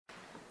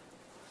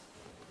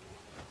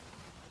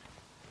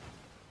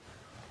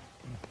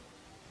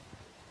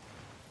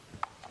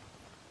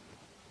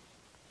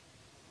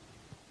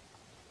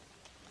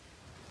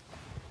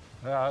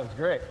That was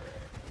great.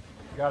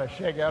 Got to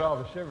shake out all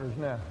the shivers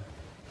now.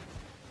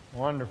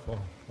 Wonderful.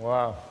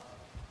 Wow.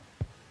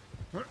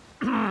 All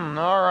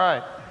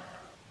right.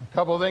 A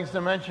couple of things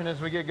to mention as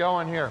we get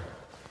going here.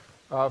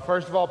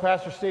 First of all,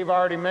 Pastor Steve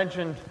already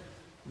mentioned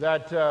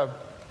that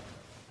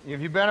if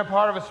you've been a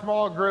part of a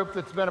small group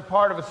that's been a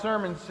part of a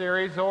sermon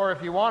series, or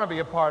if you want to be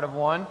a part of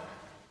one,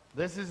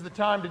 this is the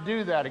time to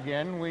do that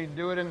again. We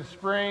do it in the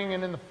spring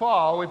and in the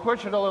fall. We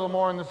push it a little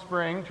more in the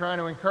spring, trying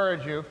to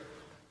encourage you,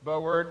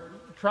 but we're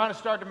trying to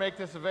start to make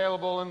this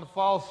available in the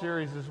fall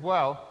series as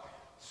well.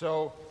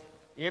 So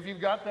if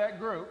you've got that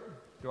group,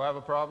 do I have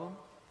a problem?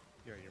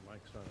 Yeah, your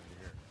mic's not over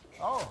here.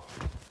 Oh.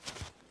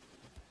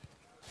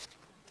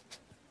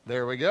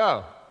 There we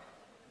go.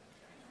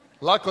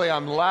 Luckily,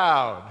 I'm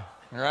loud,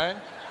 right?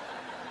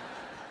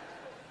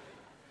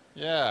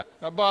 Yeah,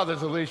 that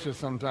bothers Alicia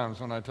sometimes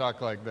when I talk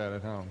like that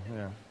at home,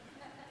 yeah.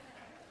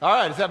 All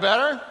right, is that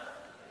better?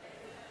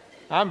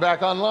 I'm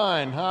back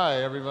online.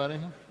 Hi, everybody.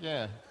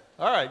 Yeah.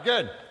 All right,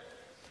 good.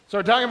 So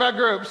we're talking about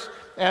groups,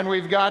 and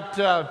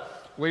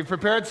we've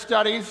prepared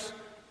studies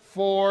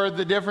for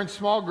the different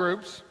small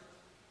groups,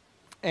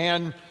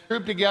 and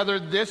grouped together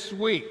this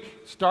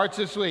week, starts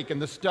this week, and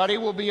the study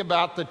will be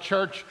about the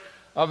church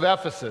of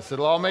Ephesus.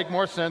 It'll all make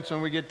more sense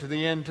when we get to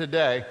the end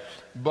today,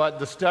 but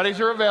the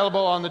studies are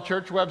available on the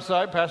church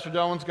website. Pastor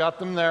Dolan's got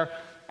them there,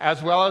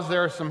 as well as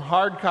there are some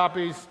hard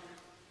copies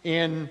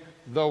in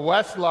the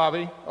west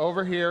lobby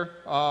over here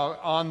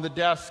on the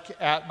desk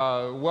at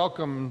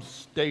welcome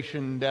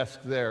station desk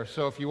there.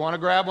 So if you want to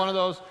grab one of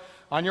those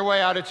on your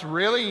way out, it's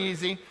really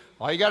easy.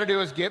 All you got to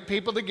do is get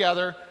people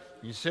together.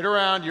 You sit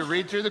around, you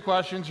read through the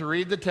questions, you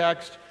read the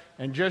text,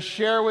 and just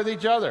share with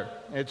each other.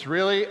 It's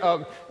really,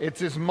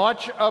 it's as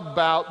much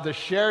about the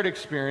shared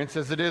experience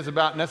as it is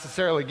about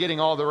necessarily getting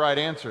all the right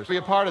answers. Be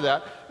a part of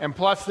that, and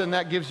plus then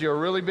that gives you a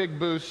really big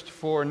boost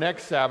for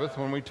next Sabbath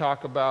when we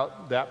talk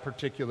about that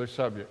particular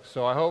subject.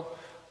 So I hope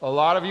a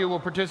lot of you will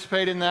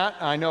participate in that.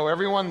 I know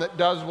everyone that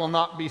does will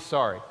not be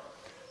sorry.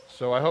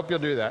 So I hope you'll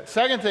do that.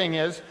 Second thing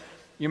is,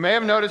 you may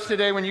have noticed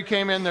today when you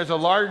came in, there's a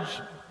large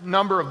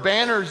number of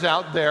banners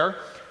out there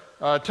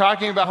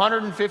talking about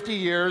 150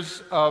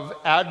 years of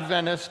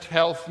Adventist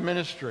health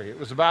ministry. It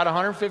was about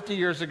 150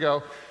 years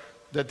ago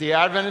that the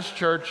Adventist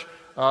Church,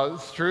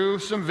 through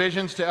some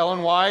visions to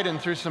Ellen White and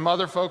through some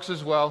other folks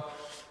as well,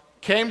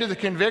 came to the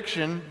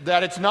conviction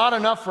that it's not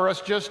enough for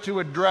us just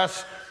to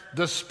address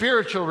the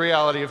spiritual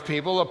reality of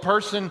people. A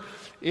person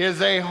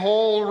is a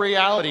whole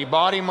reality,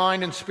 body,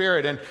 mind, and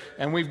spirit,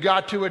 and we've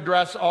got to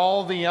address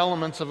all the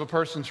elements of a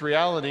person's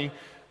reality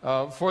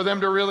for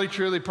them to really,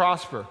 truly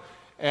prosper.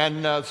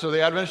 And so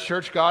the Adventist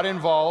Church got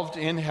involved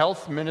in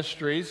health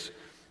ministries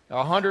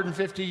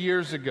 150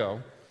 years ago.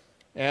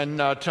 And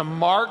to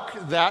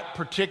mark that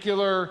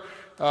particular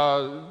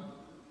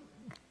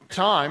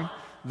time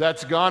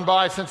that's gone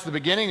by since the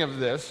beginning of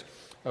this,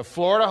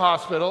 Florida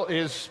Hospital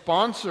is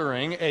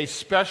sponsoring a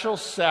special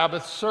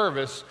Sabbath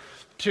service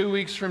 2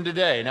 weeks from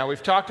today. Now,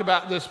 we've talked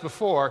about this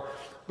before,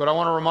 but I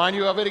want to remind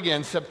you of it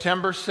again,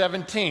 September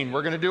 17.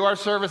 We're going to do our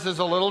services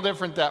a little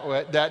different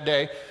that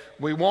day.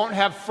 We won't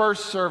have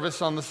first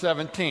service on the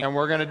 17th, and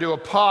we're going to do a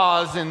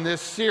pause in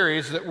this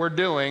series that we're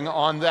doing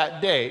on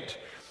that date.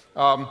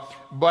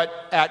 But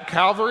at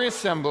Calvary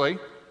Assembly,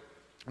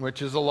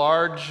 which is a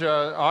large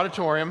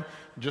auditorium,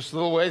 just a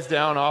little ways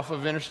down off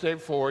of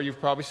Interstate 4, you've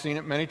probably seen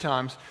it many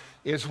times,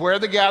 is where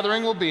the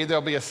gathering will be.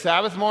 There'll be a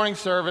Sabbath morning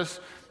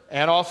service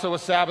and also a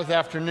Sabbath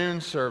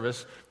afternoon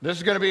service. This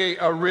is going to be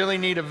a really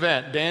neat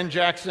event. Dan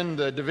Jackson,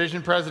 the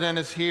division president,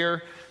 is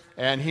here,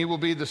 and he will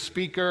be the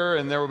speaker,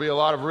 and there will be a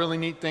lot of really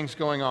neat things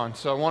going on.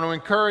 So I want to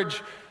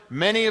encourage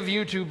many of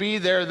you to be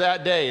there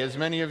that day. As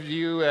many of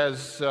you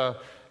as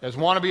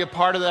want to be a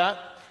part of that,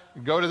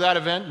 go to that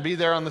event, be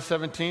there on the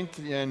 17th,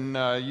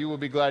 and you will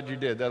be glad you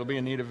did. That'll be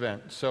a neat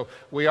event. So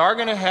we are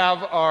going to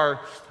have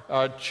our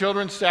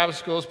children's Sabbath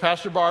schools.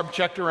 Pastor Barb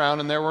checked around,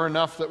 and there were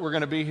enough that were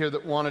going to be here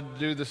that wanted to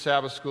do the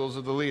Sabbath schools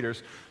of the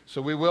leaders.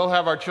 So we will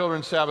have our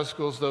children's Sabbath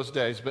schools those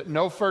days, but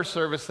no first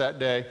service that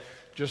day,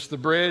 just the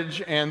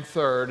bridge and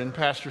third, and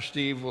Pastor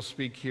Steve will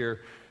speak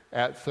here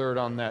at third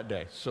on that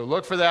day. So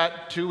look for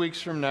that 2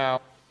 weeks from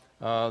now,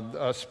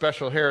 a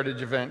special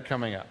heritage event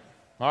coming up.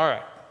 All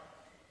right.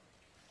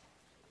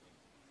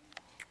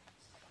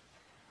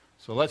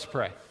 So let's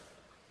pray.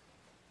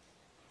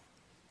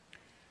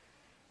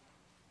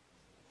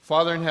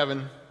 Father in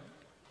heaven,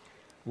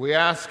 we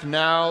ask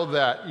now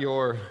that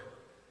your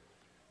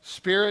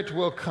Spirit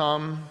will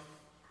come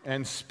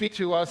and speak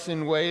to us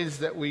in ways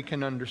that we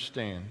can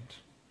understand.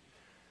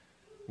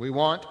 We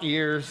want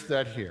ears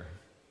that hear,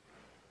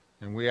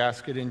 and we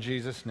ask it in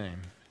Jesus' name.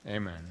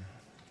 Amen.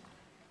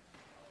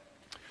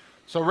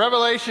 So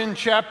Revelation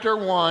chapter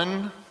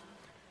 1,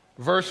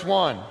 verse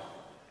 1.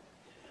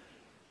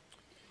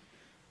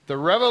 The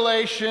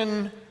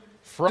revelation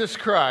from Jesus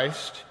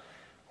Christ,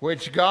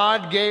 which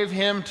God gave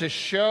him to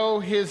show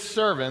his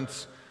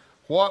servants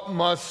what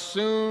must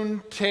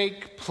soon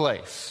take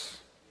place.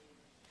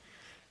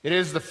 It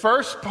is the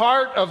first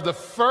part of the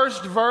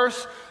first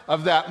verse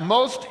of that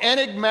most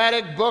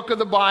enigmatic book of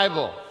the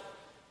Bible.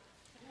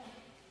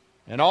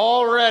 And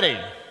already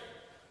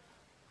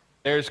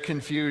there's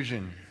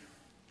confusion.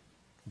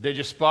 Did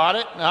you spot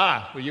it?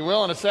 Well, you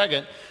will in a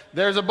second.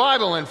 There's a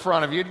Bible in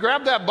front of you.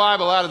 Grab that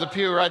Bible out of the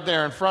pew right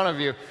there in front of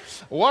you.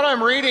 What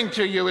I'm reading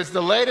to you is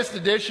the latest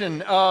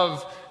edition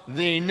of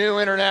the New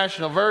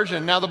International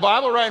Version. Now, the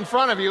Bible right in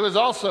front of you is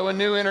also a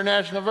New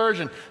International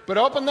Version. But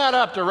open that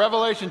up to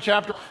Revelation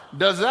chapter.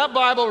 Does that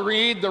Bible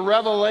read the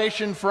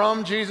revelation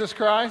from Jesus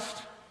Christ?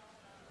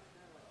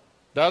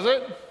 Does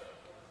it?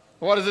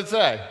 What does it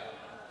say?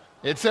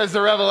 It says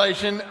the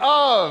revelation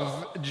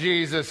of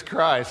Jesus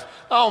Christ.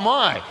 Oh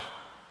my!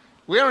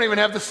 We don't even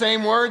have the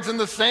same words in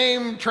the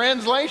same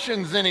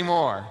translations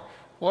anymore.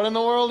 What in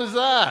the world is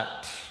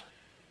that?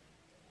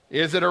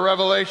 Is it a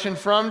revelation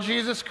from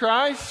Jesus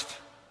Christ?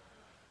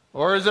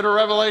 Or is it a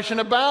revelation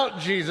about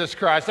Jesus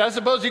Christ? I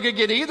suppose you could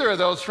get either of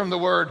those from the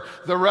word,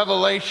 the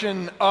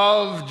revelation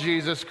of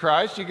Jesus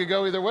Christ. You could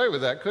go either way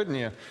with that, couldn't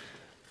you?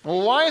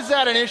 Well, why is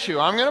that an issue?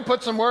 I'm going to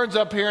put some words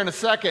up here in a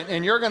second,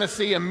 and you're going to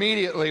see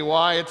immediately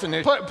why it's an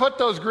issue. Put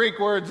those Greek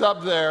words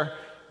up there.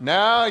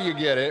 Now you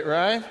get it,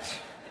 right?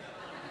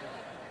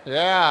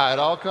 Yeah, it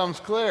all comes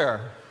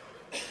clear.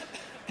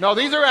 No,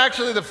 these are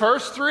actually the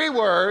first three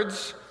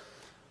words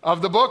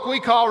of the book we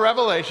call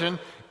Revelation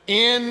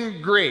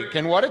in Greek.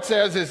 And what it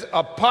says is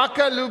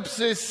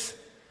Apocalypsis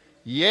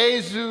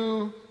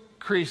Jesu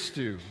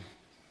Christou.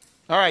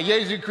 All right,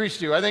 Jesu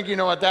Christou. I think you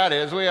know what that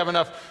is. We have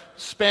enough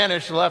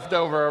Spanish left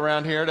over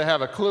around here to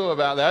have a clue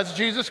about that. It's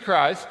Jesus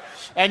Christ.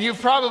 And you've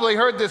probably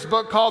heard this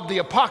book called The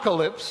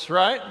Apocalypse,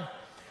 right?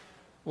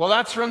 Well,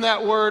 that's from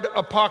that word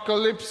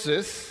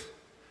apocalypsis,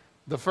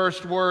 the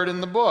first word in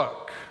the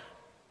book.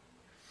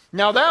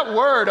 Now, that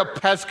word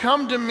has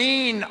come to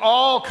mean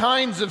all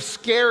kinds of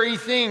scary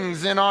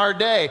things in our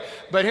day.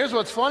 But here's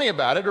what's funny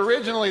about it.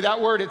 Originally,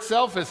 that word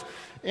itself is,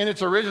 in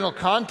its original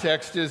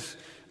context, is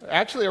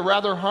actually a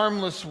rather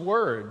harmless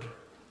word.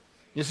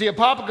 You see,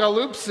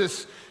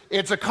 apocalypsis,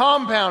 it's a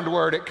compound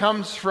word. It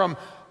comes from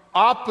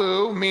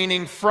apu,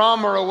 meaning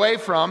from or away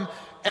from,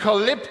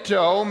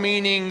 kalypto,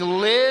 meaning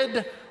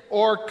lid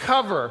or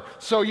cover.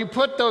 So you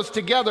put those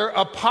together,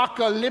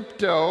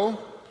 apocalypto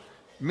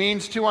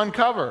means to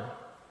uncover,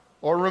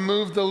 or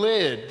remove the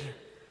lid,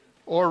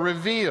 or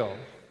reveal.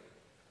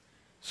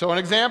 So an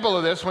example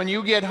of this, when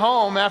you get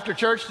home after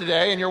church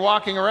today and you're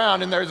walking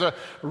around and there's a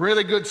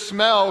really good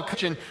smell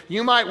kitchen,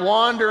 you might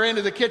wander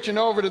into the kitchen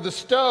over to the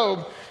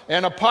stove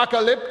and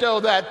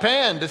apocalypto that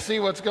pan to see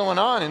what's going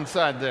on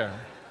inside there.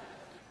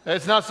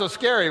 It's not so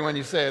scary when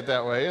you say it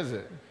that way, is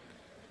it?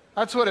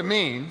 That's what it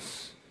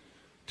means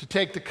to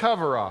take the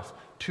cover off,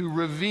 to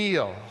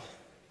reveal.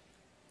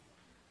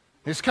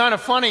 It's kind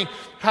of funny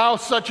how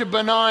such a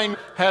benign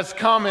has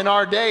come in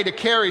our day to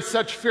carry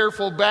such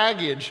fearful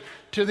baggage,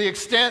 to the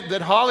extent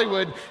that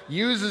Hollywood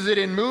uses it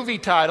in movie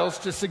titles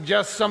to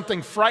suggest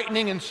something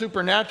frightening and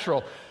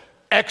supernatural.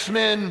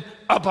 X-Men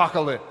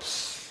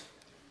Apocalypse.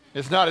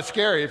 It's not as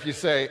scary if you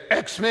say,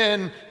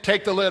 X-Men,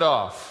 take the lid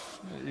off.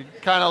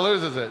 It kind of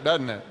loses it,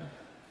 doesn't it?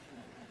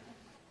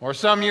 Or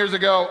some years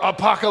ago,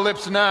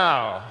 Apocalypse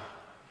Now.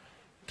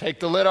 Take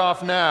the lid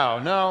off now.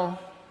 No,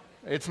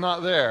 it's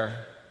not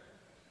there.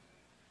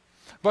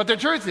 But the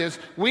truth is,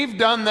 we've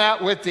done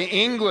that with the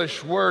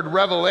English word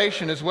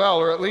revelation as well,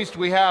 or at least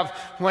we have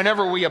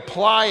whenever we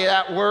apply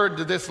that word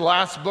to this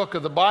last book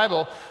of the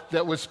Bible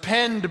that was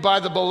penned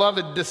by the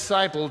beloved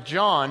disciple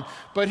John.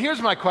 But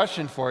here's my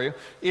question for you.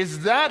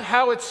 Is that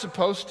how it's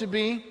supposed to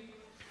be?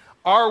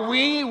 Are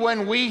we,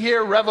 when we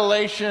hear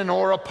revelation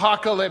or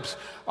apocalypse,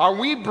 are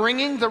we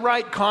bringing the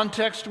right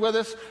context with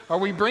us? Are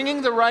we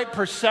bringing the right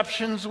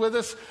perceptions with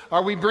us?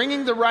 Are we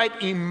bringing the right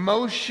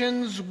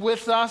emotions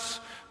with us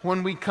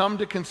when we come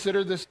to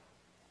consider this?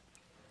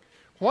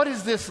 What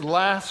is this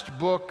last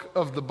book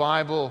of the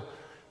Bible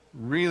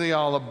really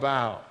all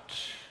about?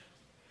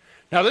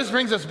 Now, this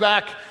brings us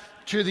back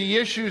to the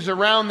issues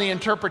around the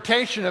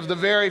interpretation of the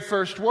very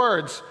first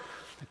words.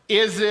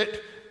 Is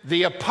it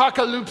the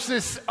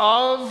apocalypsis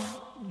of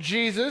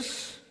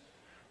Jesus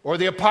or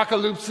the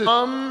apocalypse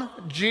from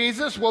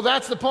Jesus? Well,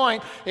 that's the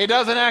point. It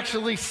doesn't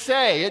actually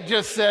say. It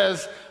just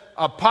says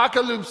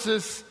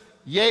apocalypsis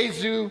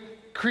Jesu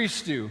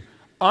Christou,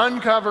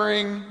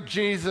 uncovering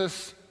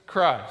Jesus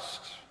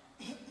Christ.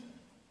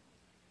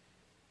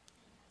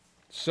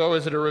 So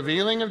is it a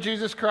revealing of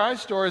Jesus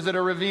Christ or is it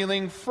a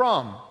revealing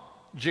from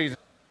Jesus?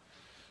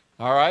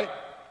 All right.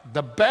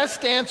 The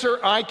best answer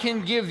I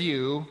can give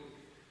you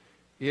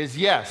is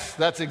yes,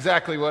 that's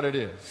exactly what it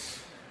is.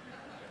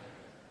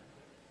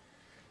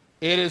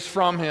 It is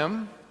from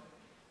him,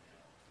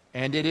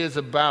 and it is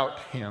about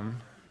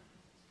him.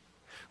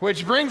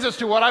 Which brings us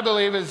to what I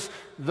believe is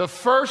the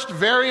first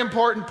very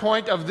important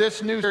point of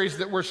this new series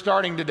that we're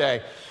starting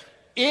today.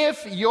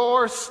 If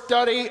your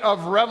study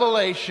of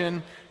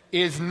Revelation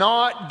is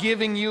not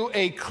giving you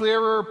a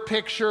clearer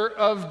picture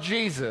of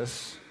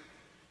Jesus,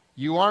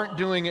 you aren't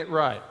doing it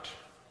right.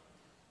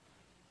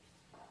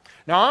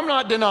 Now, I'm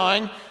not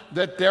denying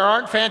that there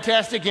aren't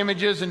fantastic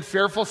images and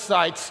fearful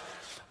sights,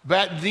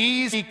 but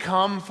these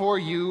become for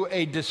you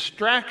a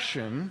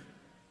distraction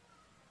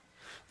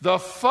The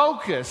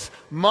focus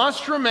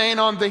must remain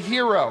on the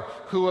hero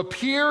who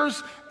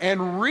appears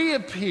and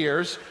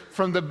reappears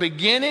from the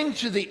beginning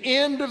to the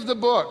end of the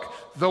book,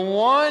 the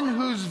one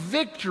whose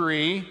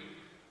victory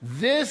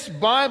this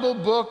Bible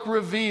book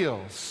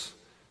reveals,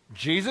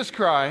 Jesus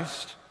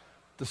Christ,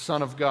 the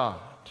Son of God.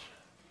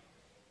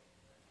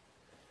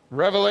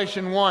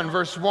 Revelation 1,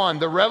 verse 1,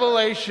 the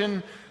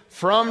revelation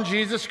from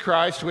Jesus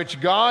Christ, which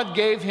God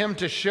gave him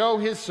to show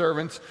his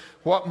servants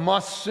what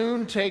must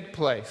soon take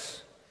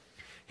place.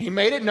 He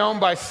made it known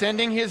by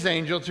sending his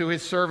angel to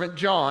his servant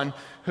John,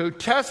 who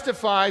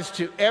testifies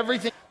to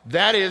everything,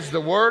 that is, the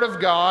word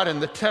of God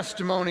and the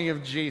testimony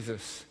of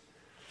Jesus.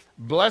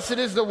 Blessed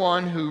is the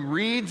one who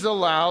reads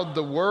aloud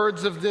the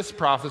words of this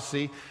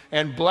prophecy,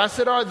 and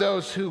blessed are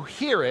those who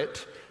hear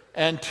it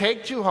and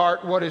take to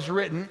heart what is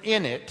written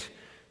in it,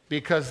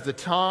 because the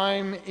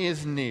time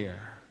is near.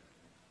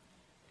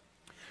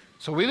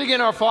 So we begin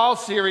our fall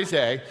series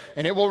today,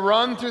 and it will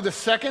run through the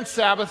second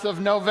Sabbath of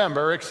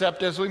November,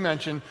 except as we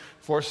mentioned,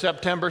 for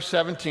September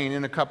 17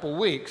 in a couple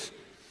weeks.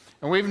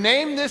 And we've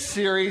named this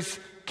series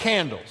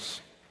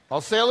Candles.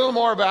 I'll say a little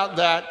more about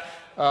that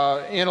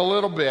in a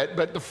little bit,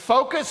 but the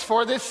focus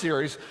for this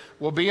series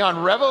will be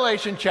on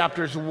Revelation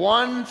chapters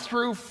 1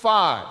 through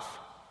 5.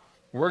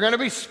 We're going to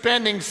be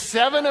spending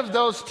 7 of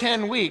those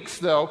 10 weeks,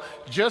 though,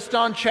 just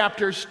on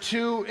chapters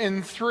 2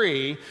 and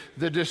 3,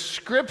 the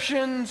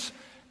descriptions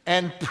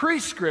and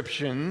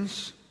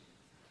prescriptions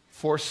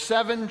for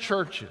 7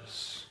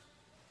 churches.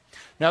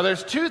 Now,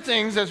 there's 2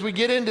 things as we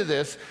get into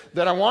this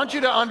that I want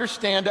you to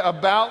understand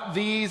about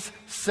these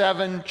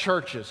 7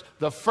 churches.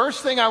 The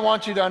first thing I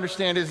want you to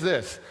understand is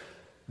this.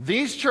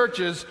 These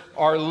churches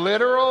are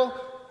literal,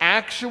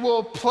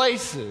 actual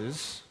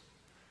places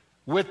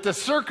with the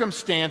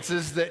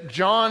circumstances that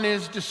John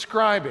is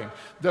describing.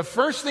 The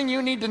first thing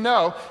you need to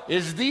know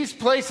is these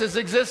places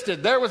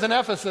existed. There was an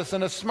Ephesus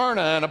and a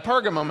Smyrna and a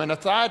Pergamum and a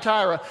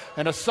Thyatira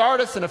and a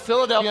Sardis and a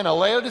Philadelphia and a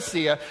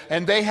Laodicea,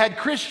 and they had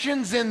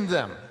Christians in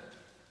them.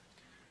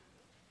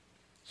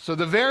 So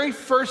the very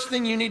first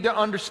thing you need to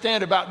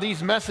understand about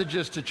these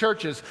messages to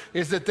churches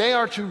is that they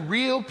are to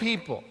real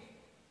people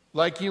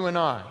like you and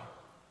I.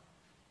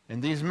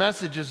 And these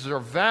messages are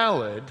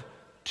valid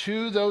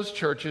to those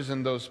churches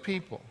and those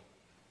people.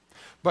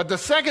 But the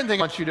second thing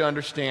I want you to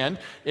understand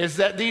is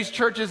that these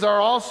churches are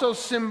also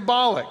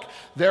symbolic.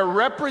 They're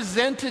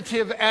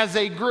representative as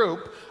a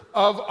group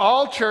of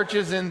all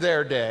churches in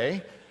their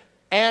day,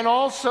 and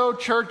also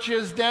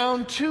churches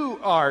down to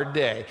our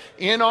day.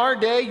 In our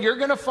day, you're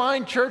going to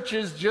find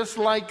churches just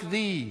like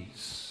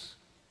these.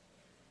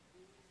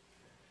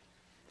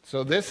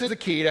 So this is the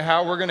key to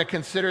how we're going to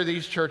consider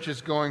these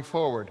churches going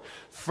forward.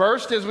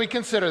 First, as we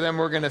consider them,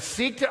 we're going to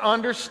seek to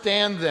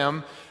understand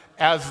them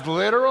as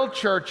literal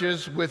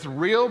churches with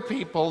real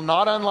people,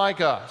 not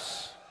unlike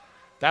us.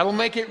 That'll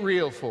make it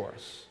real for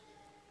us.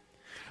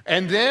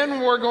 And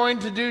then we're going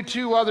to do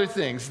 2 other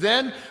things.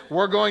 Then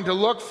we're going to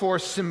look for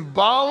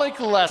symbolic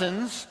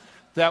lessons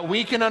that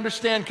we can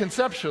understand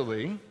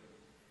conceptually,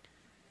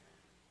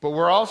 but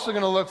we're also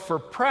going to look for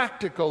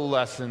practical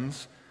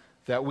lessons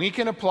that we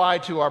can apply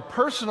to our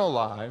personal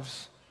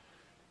lives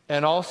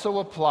and also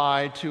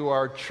apply to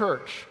our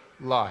church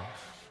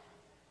life.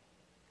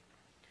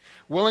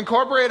 We'll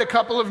incorporate a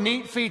couple of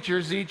neat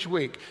features each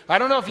week. I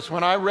don't know if it's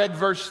when I read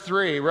verse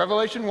 3,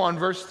 Revelation 1,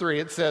 verse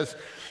 3, it says,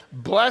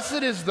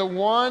 "Blessed is the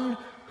one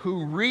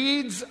who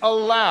reads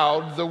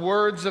aloud the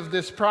words of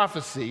this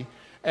prophecy,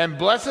 and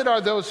blessed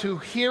are those who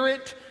hear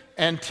it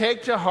and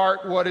take to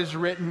heart what is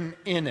written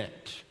in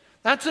it."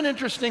 That's an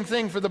interesting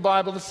thing for the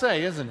Bible to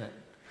say, isn't it?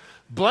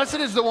 Blessed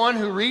is the one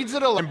who reads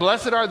it aloud, and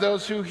blessed are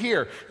those who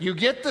hear. You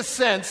get the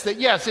sense that,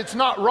 yes, it's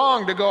not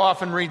wrong to go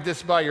off and read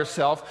this by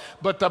yourself,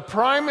 but the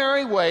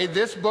primary way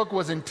this book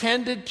was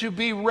intended to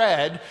be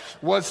read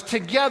was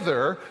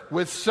together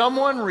with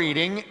someone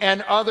reading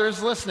and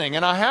others listening.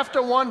 And I have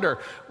to wonder,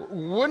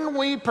 wouldn't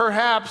we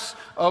perhaps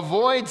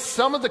avoid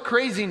some of the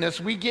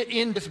craziness we get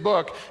in this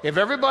book if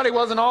everybody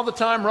wasn't all the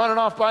time running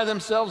off by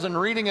themselves and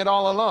reading it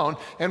all alone,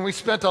 and we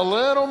spent a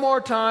little more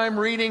time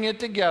reading it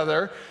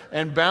together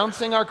and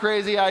bouncing our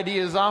crazy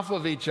ideas off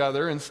of each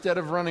other instead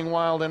of running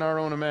wild in our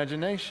own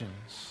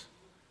imaginations?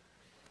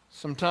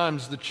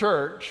 Sometimes the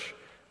church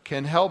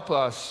can help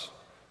us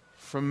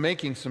from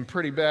making some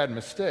pretty bad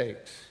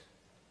mistakes.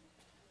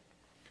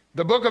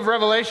 The book of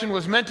Revelation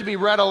was meant to be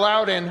read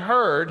aloud and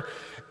heard,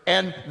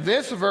 and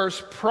this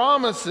verse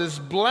promises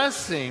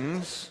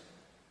blessings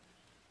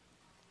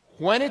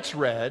when it's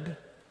read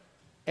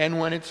and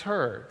when it's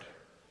heard.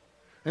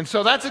 And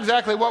so that's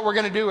exactly what we're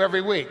going to do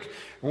every week.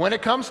 When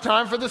it comes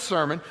time for the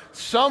sermon,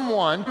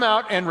 someone come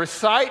out and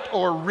recite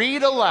or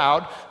read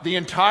aloud the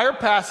entire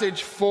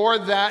passage for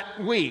that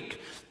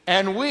week.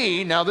 And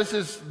we, now this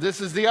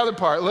is the other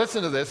part,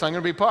 listen to this, I'm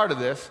going to be part of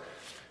this.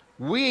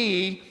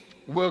 We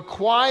will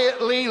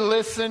quietly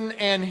listen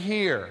and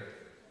hear.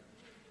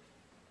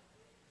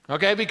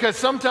 Okay, because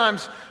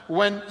sometimes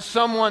when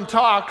someone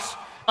talks,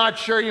 not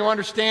sure you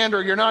understand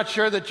or you're not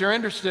sure that you're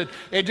interested,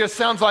 it just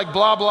sounds like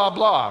blah, blah,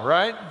 blah,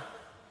 right?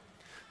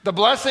 The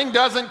blessing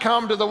doesn't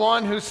come to the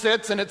one who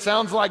sits and it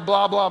sounds like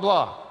blah, blah,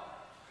 blah.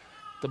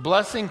 The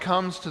blessing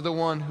comes to the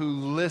one who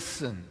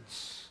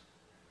listens.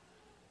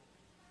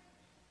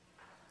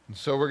 And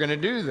so we're going to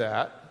do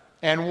that.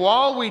 And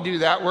while we do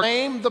that, we're going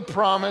to claim the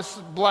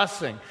promised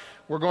blessing.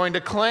 We're going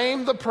to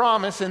claim the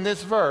promise in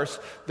this verse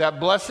that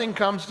blessing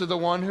comes to the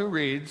one who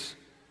reads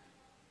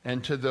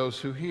and to those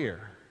who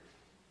hear.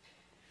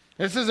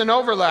 This is an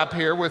overlap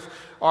here with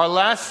our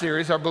last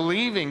series, our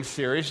believing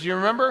series. Do you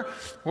remember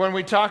when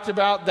we talked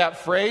about that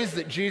phrase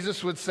that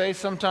Jesus would say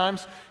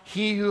sometimes,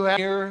 "He who has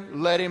ear,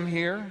 let him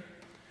hear"?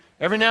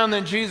 Every now and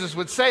then Jesus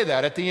would say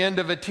that at the end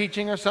of a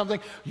teaching or something.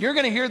 You're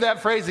going to hear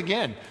that phrase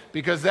again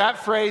because that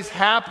phrase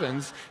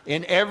happens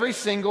in every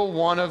single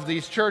one of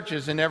these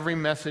churches in every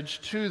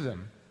message to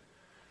them.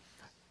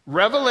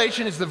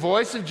 Revelation is the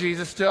voice of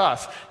Jesus to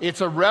us. It's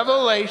a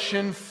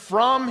revelation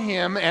from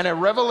him and a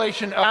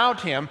revelation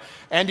about him.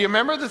 And do you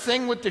remember the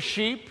thing with the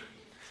sheep?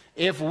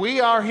 If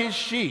we are his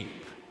sheep,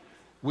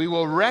 we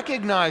will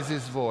recognize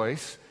his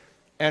voice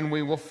and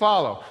we will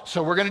follow.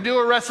 So we're going to do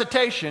a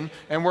recitation,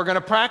 and we're going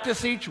to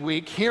practice each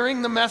week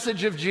hearing the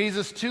message of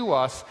Jesus to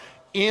us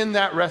in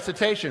that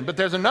recitation. But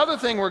there's another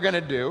thing we're going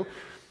to do,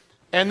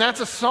 and that's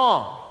a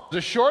song. The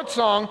short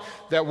song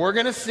that we're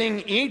going to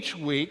sing each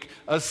week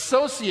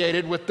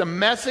associated with the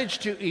message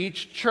to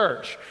each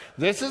church.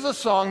 This is a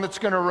song that's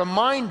going to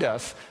remind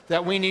us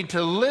that we need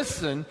to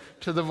listen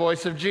to the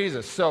voice of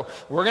Jesus. So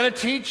we're going to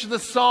teach the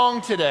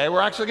song today. We're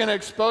actually going to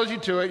expose you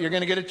to it. You're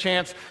going to get a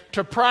chance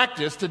to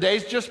practice.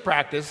 Today's just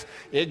practice.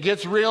 It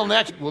gets real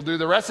next. We'll do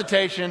the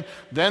recitation,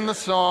 then the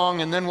song,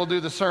 and then we'll do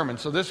the sermon.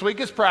 So this week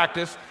is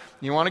practice.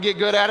 You want to get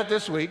good at it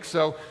this week.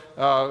 So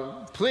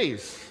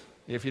please,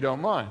 if you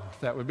don't mind,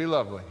 that would be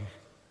lovely.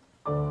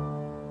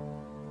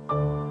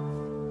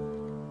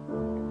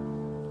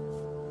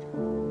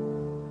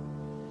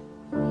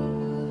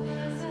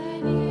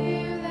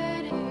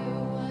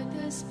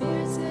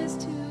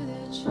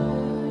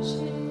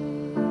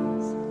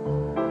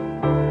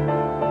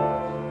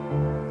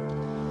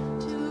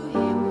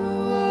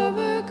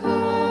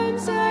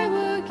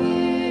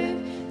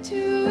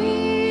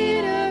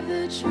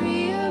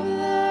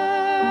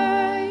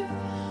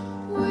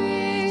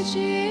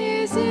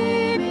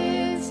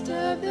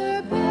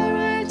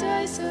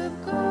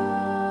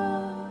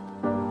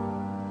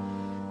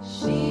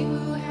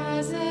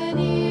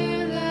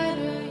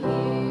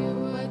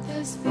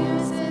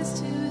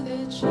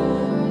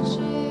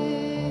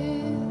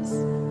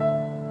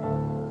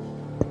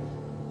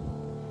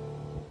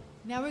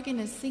 Now we're going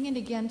to sing it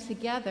again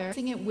together.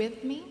 Sing it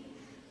with me.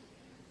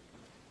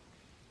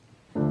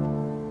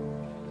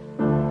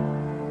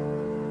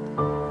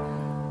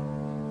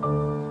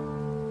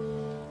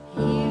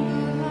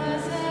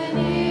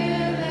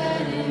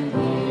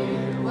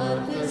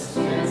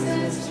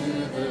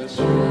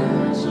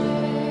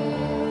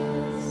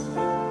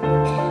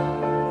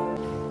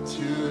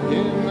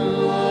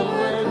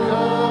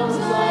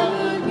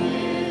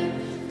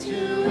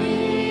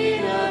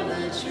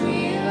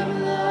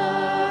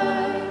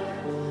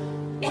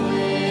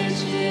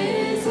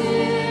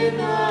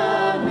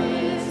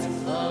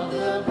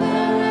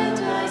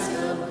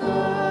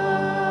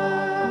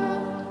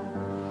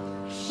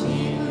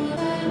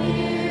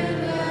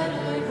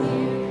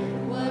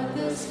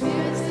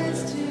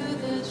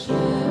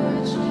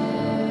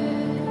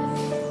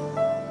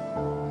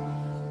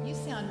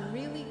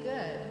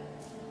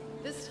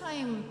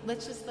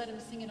 Let's just let them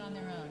sing it on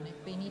their own.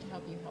 If they need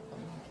help, you help them.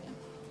 Okay.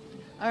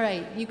 All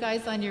right, you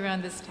guys on your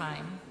own this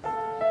time.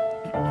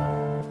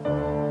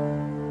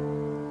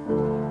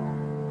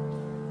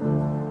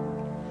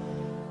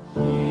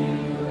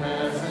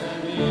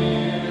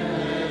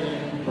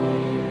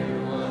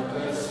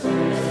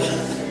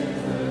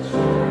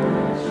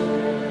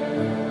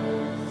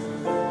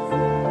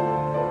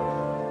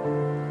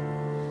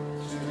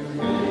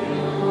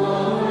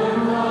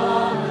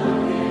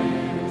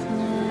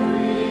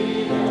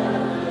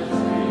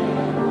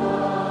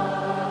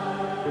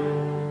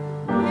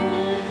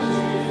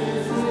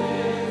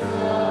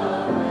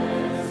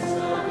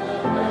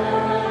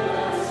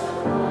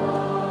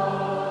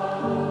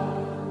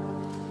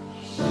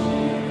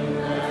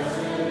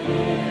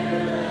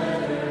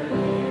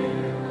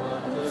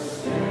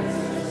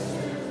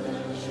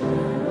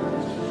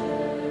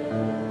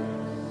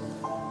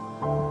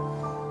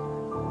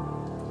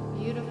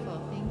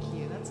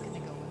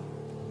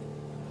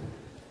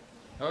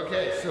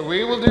 Okay, so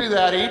we will do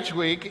that each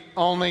week,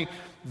 only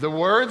the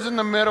words in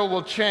the middle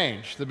will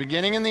change. The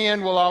beginning and the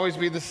end will always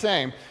be the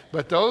same,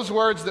 but those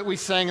words that we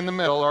sang in the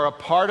middle are a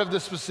part of the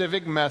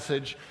specific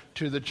message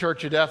to the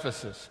church at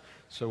Ephesus.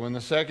 So in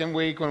the second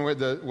week,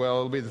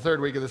 it'll be the third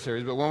week of the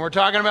series, but when we're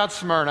talking about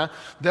Smyrna,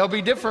 there'll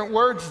be different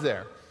words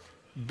there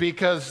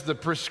because the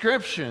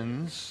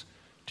prescriptions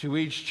to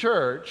each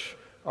church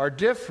are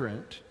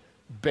different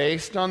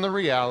based on the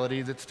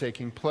reality that's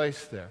taking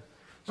place there.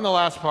 And the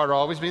last part will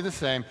always be the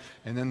same,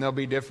 and then there'll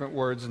be different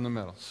words in the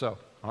middle. So,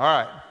 all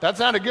right, that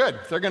sounded good.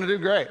 They're going to do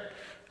great.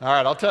 All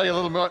right, I'll tell you a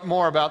little bit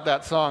more about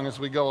that song as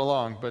we go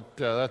along, but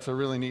that's a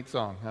really neat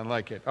song. I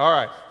like it. All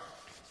right.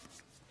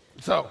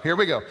 So here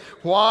we go.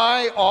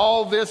 Why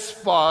all this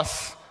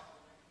fuss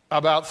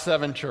about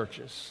 7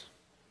 churches?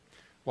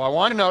 Well, I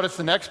want to notice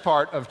the next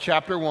part of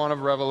chapter 1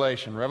 of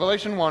Revelation.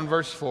 Revelation 1,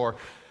 verse 4.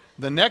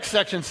 The next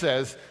section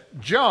says,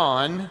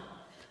 John,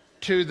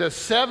 to the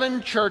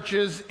 7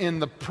 churches in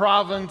the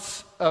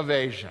province of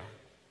Asia.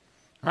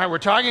 All right, we're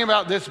talking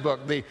about this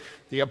book,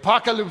 the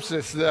Apocalypse,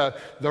 the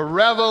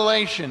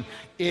Revelation.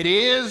 It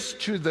is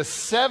to the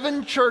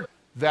 7 churches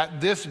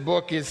that this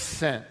book is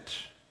sent.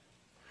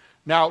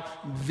 Now,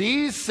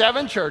 these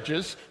 7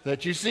 churches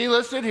that you see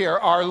listed here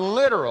are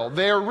literal.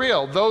 They're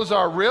real. Those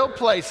are real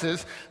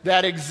places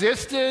that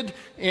existed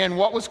in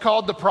what was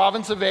called the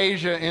province of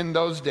Asia in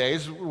those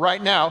days.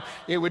 Right now,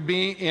 it would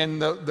be in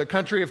the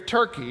country of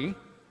Turkey.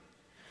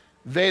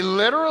 They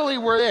literally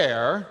were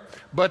there,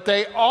 but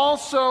they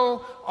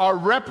also are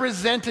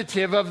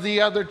representative of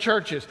the other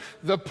churches.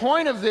 The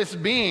point of this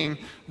being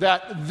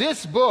that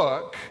this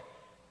book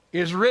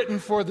is written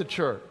for the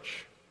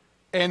church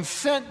and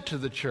sent to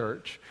the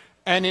church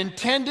and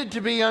intended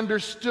to be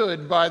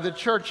understood by the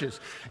churches.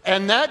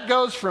 And that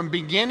goes from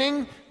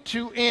beginning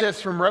to end.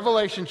 It's from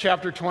Revelation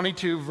chapter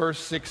 22, verse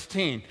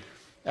 16.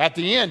 At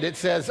the end, it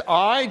says,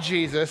 I,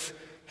 Jesus,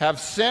 have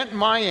sent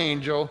my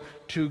angel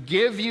to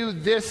give you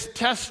this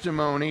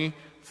testimony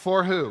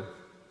for who?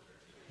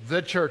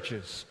 The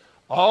churches.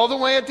 All the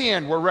way at the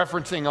end, we're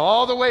referencing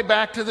all the way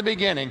back to the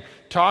beginning,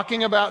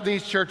 talking about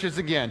these churches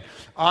again.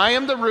 I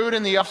am the root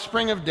and the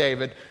offspring of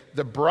David,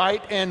 the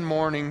bright and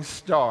morning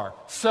star.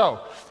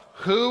 So,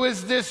 who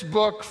is this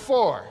book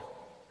for?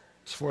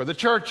 It's for the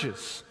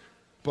churches,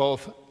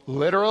 both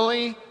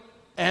literally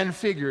and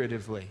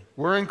figuratively.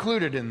 We're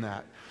included in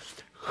that.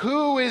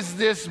 Who is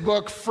this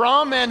book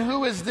from, and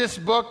who is this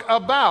book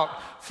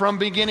about from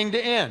beginning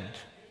to end?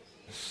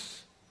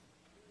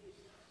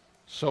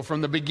 So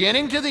from the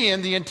beginning to the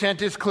end, the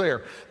intent is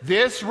clear.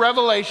 This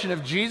revelation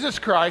of Jesus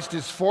Christ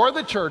is for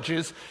the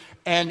churches,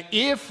 and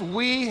if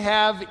we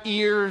have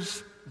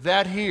ears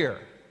that hear,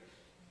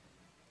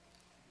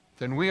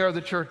 then we are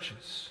the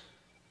churches.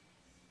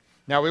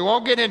 Now, we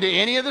won't get into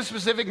any of the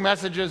specific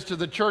messages to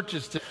the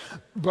churches,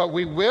 but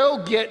we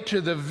will get to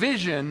the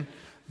vision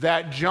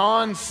that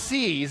John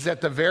sees at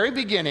the very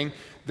beginning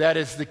that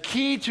is the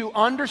key to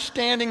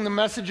understanding the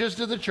messages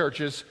to the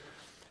churches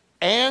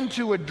and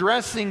to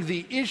addressing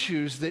the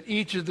issues that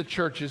each of the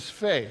churches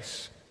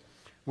face.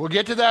 We'll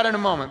get to that in a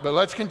moment, but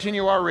let's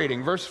continue our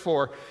reading. Verse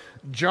 4,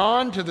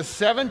 John to the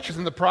 7 churches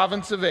in the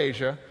province of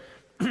Asia,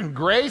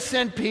 grace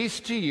and peace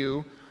to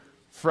you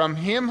from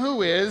him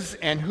who is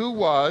and who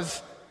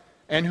was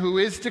and who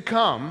is to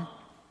come,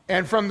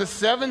 and from the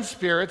 7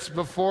 spirits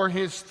before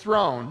his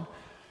throne,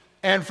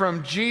 and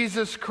from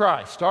Jesus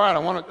Christ. All right,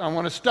 I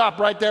want to stop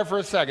right there for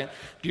a second.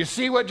 Do you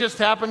see what just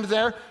happened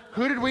there?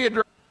 Who did we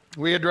address?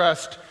 We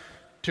addressed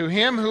to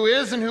him who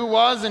is and who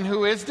was and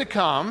who is to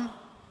come,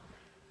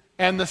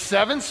 and the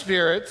 7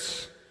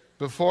 spirits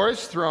before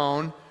his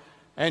throne,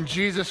 and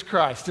Jesus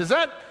Christ. Does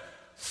that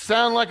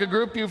sound like a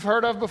group you've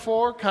heard of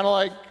before? Kind of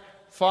like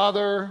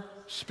Father,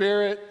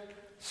 Spirit,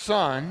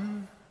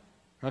 Son.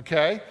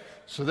 Okay?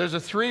 So there's a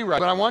 3 right.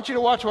 But I want you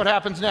to watch what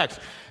happens next.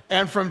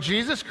 And from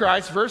Jesus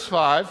Christ, verse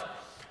 5,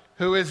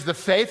 who is the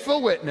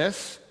faithful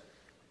witness,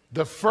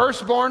 the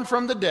firstborn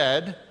from the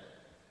dead,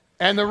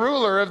 and the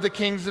ruler of the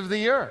kings of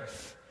the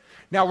earth.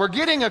 Now we're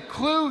getting a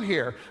clue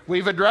here.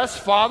 We've addressed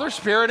Father,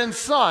 Spirit, and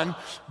Son,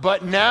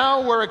 but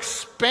now we're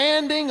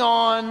expanding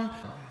on,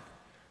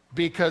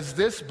 because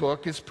this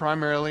book is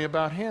primarily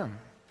about him.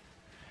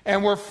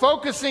 And we're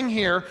focusing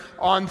here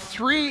on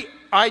 3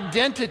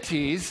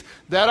 identities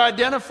that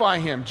identify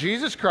him.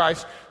 Jesus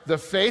Christ, the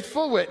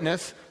faithful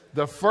witness,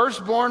 the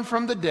firstborn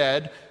from the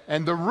dead,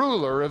 and the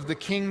ruler of the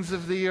kings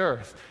of the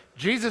earth.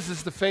 Jesus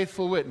is the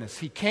faithful witness.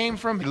 He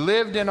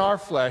lived in our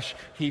flesh.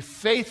 He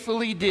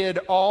faithfully did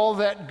all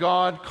that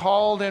God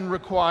called and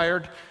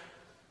required,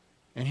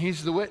 and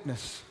he's the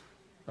witness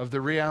of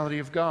the reality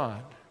of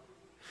God.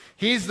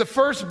 He's the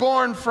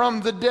firstborn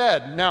from the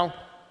dead. Now,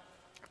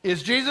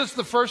 is Jesus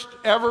the first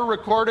ever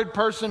recorded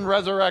person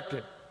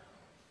resurrected?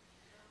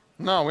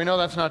 No, we know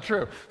that's not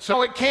true.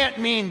 So it can't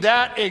mean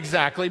that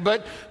exactly,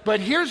 but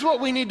here's what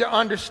we need to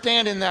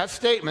understand in that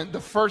statement, the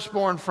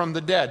firstborn from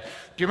the dead.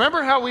 Do you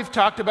remember how we've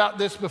talked about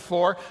this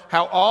before?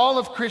 How all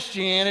of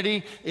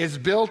Christianity is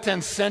built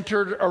and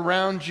centered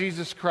around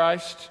Jesus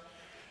Christ?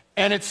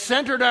 And it's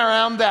centered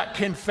around that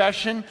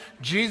confession,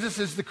 Jesus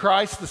is the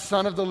Christ, the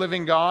Son of the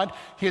living God,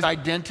 his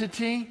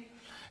identity.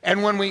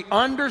 And when we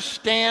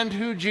understand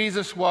who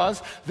Jesus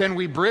was, then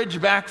we bridge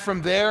back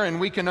from there and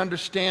we can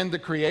understand the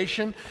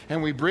creation,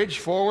 and we bridge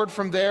forward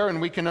from there and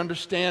we can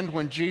understand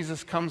when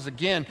Jesus comes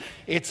again.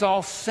 It's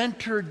all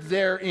centered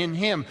there in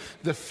him.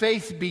 The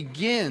faith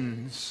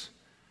begins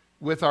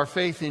with our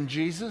faith in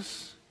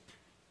Jesus.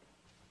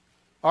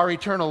 Our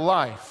eternal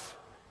life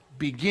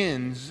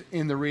begins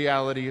in the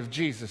reality of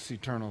Jesus'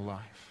 eternal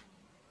life.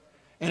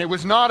 And it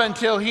was not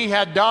until he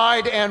had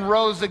died and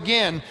rose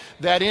again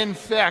that in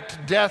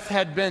fact death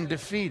had been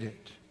defeated.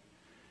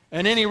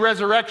 And any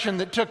resurrection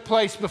that took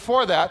place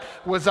before that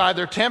was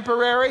either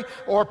temporary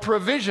or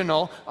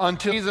provisional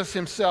until Jesus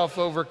himself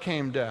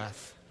overcame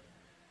death.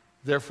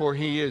 Therefore,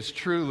 he is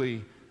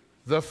truly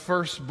the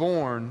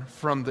firstborn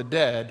from the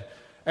dead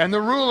and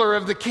the ruler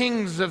of the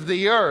kings of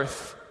the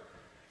earth.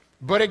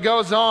 But it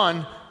goes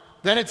on,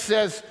 then it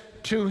says,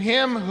 to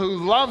him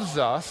who loves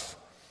us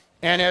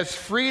and has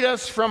freed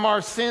us from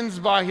our sins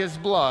by his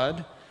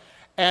blood,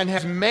 and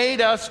has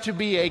made us to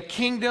be a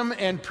kingdom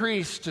and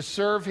priests to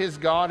serve his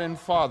God and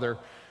Father.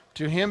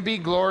 To him be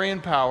glory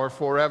and power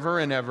forever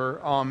and ever.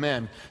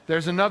 Amen.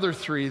 There's another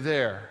 3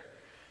 there.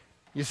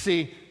 You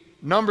see,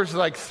 numbers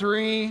like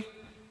 3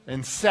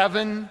 and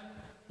 7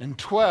 and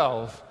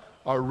 12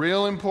 are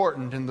real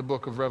important in the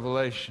book of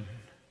Revelation.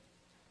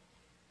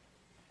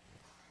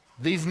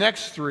 These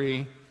next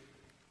 3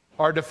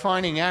 are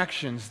defining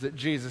actions that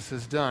Jesus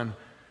has done.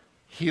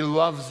 He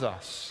loves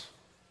us.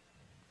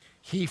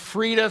 He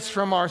freed us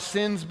from our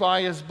sins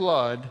by his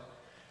blood,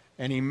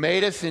 and he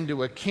made us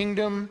into a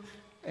kingdom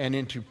and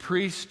into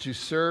priests to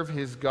serve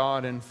his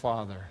God and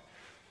Father.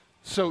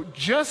 So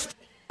just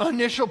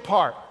initial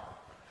part,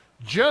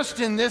 just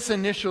in this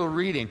initial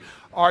reading,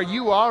 are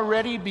you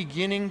already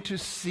beginning to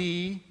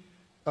see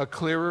a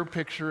clearer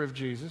picture of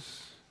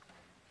Jesus?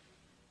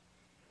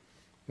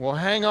 Well,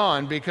 hang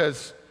on,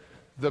 because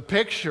the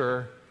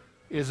picture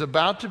is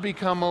about to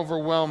become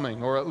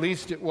overwhelming, or at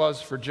least it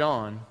was for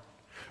John.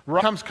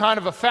 Comes kind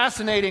of a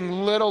fascinating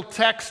little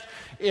text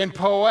in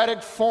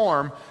poetic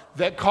form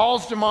that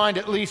calls to mind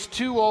at least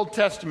 2 Old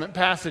Testament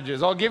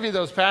passages. I'll give you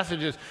those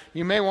passages.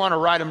 You may want to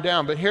write them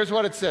down, but here's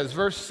what it says.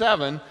 Verse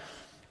 7,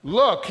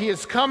 look, he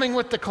is coming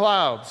with the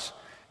clouds,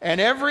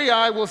 and every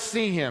eye will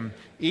see him,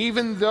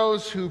 even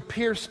those who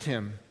pierced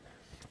him.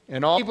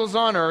 And all peoples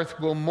on earth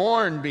will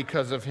mourn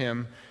because of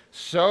him.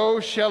 So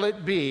shall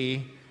it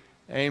be.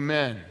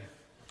 Amen.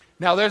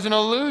 Now there's an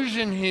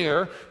allusion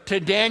here to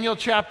Daniel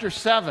chapter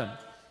 7.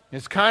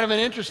 It's kind of an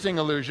interesting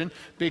allusion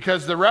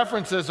because the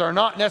references are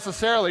not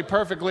necessarily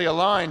perfectly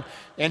aligned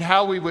in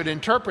how we would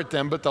interpret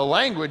them, but the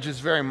language is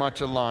very much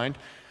aligned.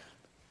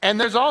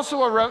 And there's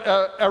also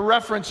a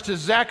reference to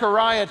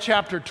Zechariah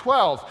chapter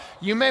 12.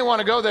 You may want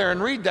to go there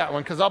and read that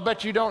one because I'll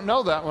bet you don't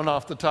know that one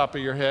off the top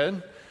of your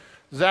head.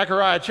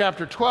 Zechariah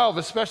chapter 12,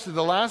 especially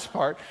the last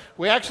part,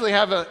 we actually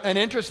have an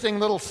interesting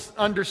little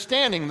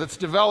understanding that's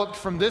developed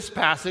from this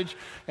passage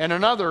and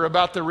another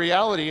about the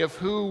reality of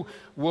who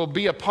will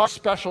be a part of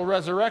special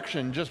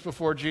resurrection just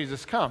before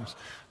Jesus comes.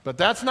 But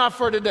that's not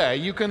for today.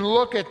 You can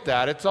look at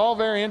that. It's all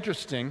very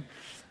interesting.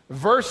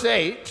 Verse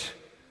 8,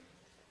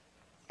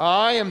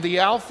 I am the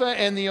Alpha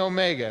and the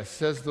Omega,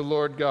 says the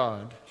Lord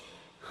God,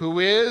 who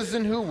is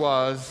and who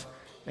was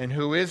and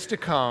who is to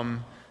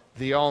come,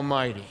 the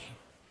Almighty.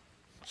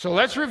 So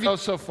let's review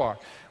so far.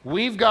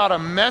 We've got a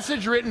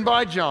message written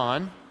by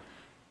John.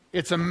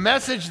 It's a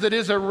message that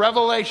is a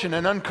revelation,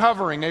 an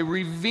uncovering, a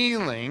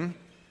revealing.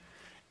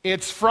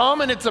 It's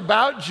from and it's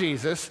about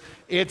Jesus.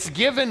 It's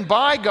given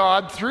by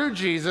God through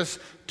Jesus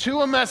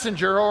to a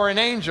messenger or an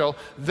angel,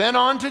 then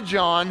on to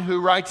John, who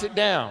writes it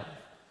down.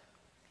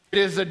 It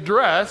is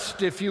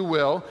addressed, if you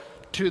will,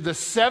 to the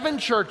 7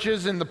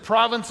 churches in the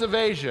province of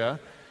Asia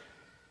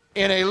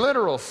in a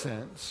literal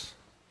sense,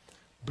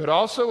 but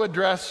also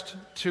addressed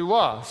to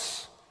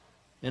us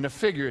in a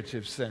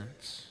figurative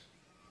sense.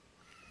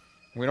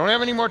 We don't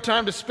have any more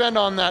time to spend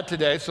on that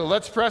today, so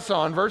let's press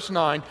on. Verse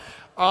 9,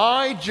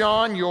 I,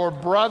 John, your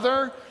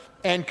brother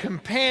and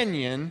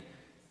companion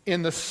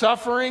in the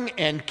suffering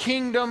and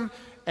kingdom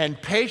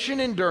and patient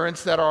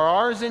endurance that are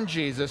ours in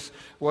Jesus,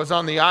 was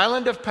on the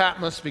island of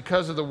Patmos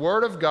because of the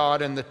word of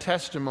God and the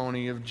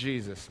testimony of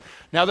Jesus.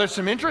 Now there's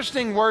some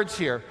interesting words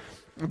here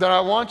that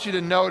I want you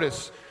to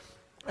notice.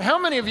 How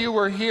many of you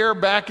were here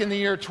back in the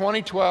year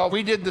 2012?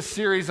 We did the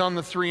series on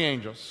the 3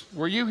 angels.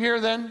 Were you here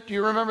then? Do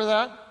you remember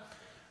that?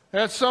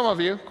 That's some of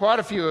you, quite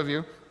a few of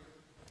you.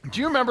 Do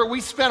you remember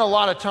we spent a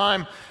lot of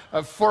time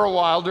for a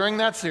while during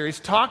that series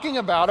talking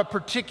about a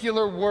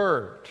particular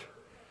word?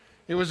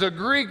 It was a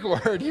Greek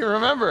word. You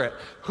remember it?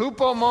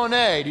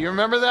 Hupomone. Do you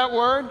remember that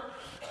word?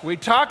 We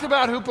talked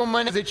about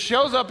hupomone. It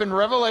shows up in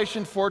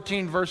Revelation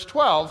 14, verse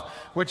 12,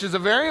 which is a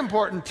very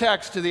important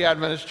text to the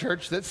Adventist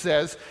church that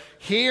says,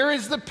 here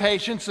is the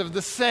patience of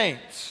the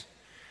saints.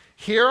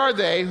 Here are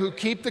they who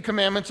keep the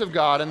commandments of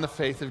God and the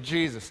faith of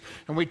Jesus.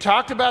 And we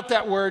talked about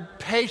that word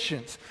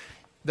patience.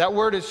 That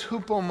word is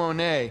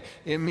hupomone.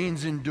 It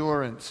means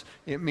endurance.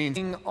 It means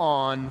being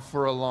on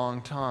for a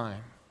long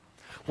time.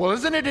 Well,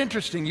 isn't it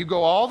interesting? You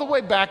go all the way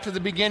back to the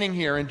beginning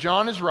here, and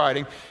John is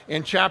writing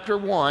in chapter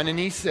 1, and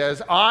he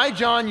says, I,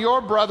 John,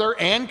 your brother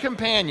and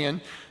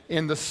companion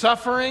in the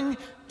suffering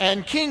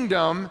and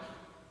kingdom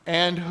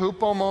and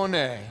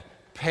hupomone,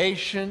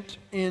 patient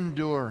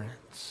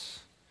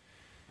endurance.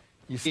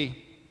 You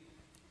see,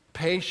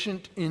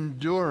 patient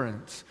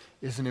endurance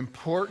is an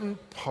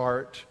important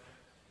part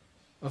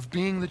of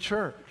being the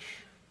church.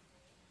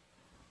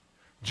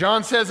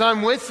 John says,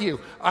 I'm with you.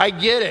 I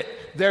get it.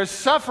 There's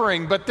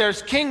suffering, but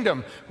there's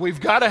kingdom.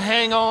 We've got to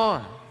hang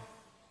on.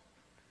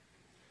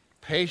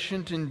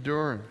 Patient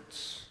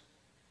endurance.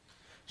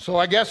 So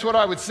I guess what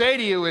I would say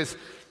to you is,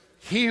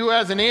 he who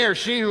has an ear,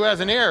 she who has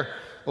an ear,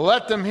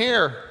 let them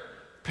hear.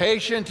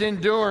 Patient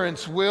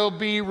endurance will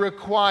be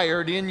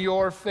required in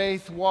your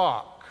faith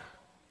walk.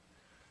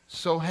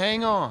 So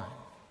hang on.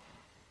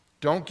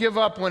 Don't give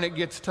up when it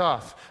gets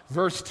tough.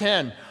 Verse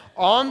 10,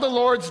 on the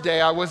Lord's day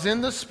I was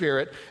in the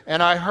Spirit,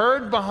 and I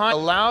heard behind a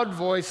loud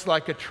voice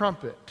like a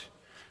trumpet,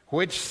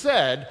 which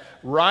said,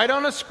 write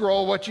on a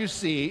scroll what you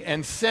see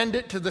and send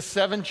it to the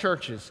 7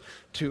 churches,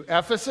 to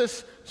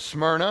Ephesus,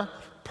 Smyrna,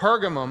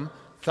 Pergamum,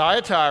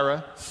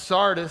 Thyatira,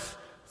 Sardis,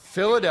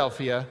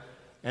 Philadelphia,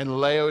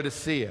 and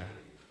Laodicea.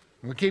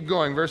 We'll keep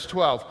going. Verse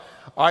 12.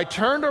 I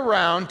turned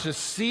around to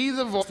see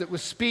the voice that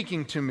was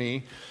speaking to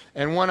me,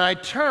 and when I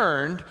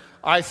turned,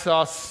 I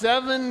saw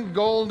 7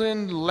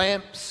 golden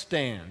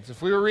lampstands.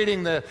 If we were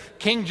reading the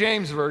King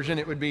James Version,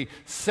 it would be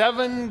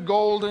 7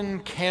 golden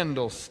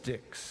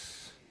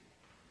candlesticks.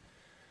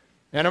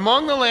 And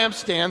among the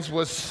lampstands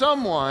was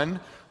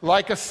someone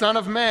like a son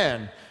of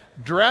man,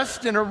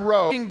 dressed in a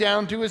robe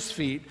down to his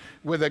feet,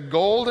 with a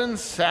golden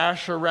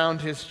sash around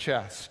his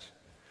chest.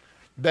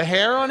 The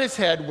hair on his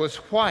head was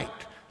white,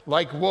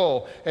 like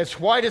wool, as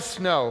white as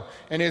snow,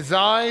 and his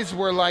eyes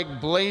were like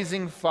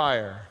blazing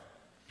fire.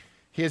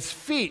 His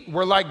feet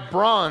were like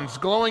bronze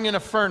glowing in a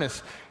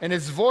furnace, and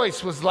his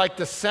voice was like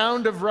the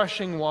sound of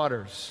rushing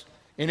waters.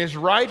 In his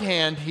right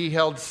hand he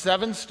held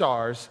 7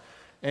 stars,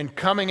 and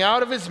coming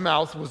out of his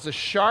mouth was a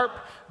sharp,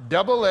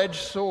 double-edged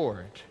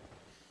sword.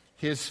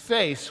 His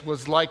face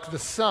was like the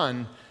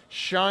sun,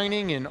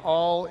 shining in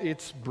all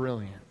its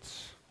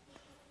brilliance.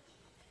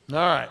 All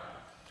right.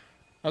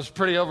 That's a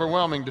pretty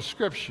overwhelming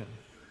description.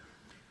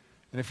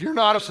 And if you're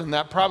not listening,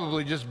 that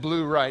probably just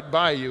blew right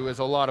by you as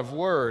a lot of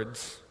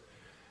words.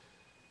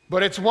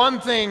 But it's one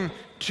thing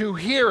to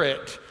hear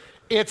it.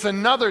 It's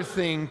another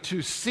thing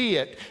to see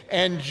it.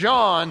 And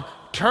John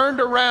turned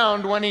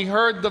around when he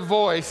heard the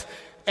voice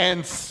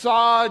and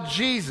saw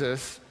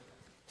Jesus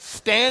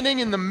standing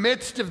in the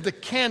midst of the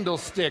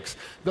candlesticks,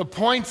 the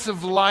points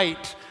of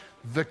light,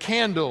 the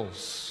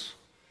candles.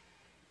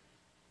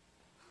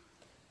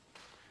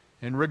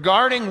 And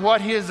regarding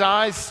what his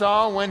eyes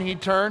saw when he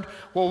turned,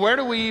 well, where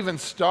do we even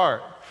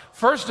start?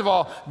 First of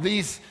all,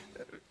 these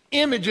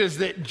images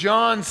that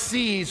John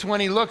sees when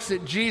he looks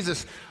at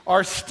Jesus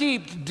are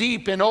steeped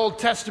deep in Old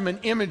Testament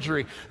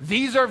imagery.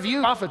 These are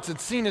views prophets had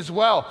seen as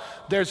well.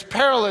 There's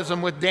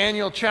parallelism with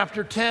Daniel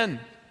chapter 10.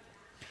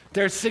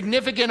 There's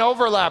significant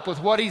overlap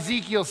with what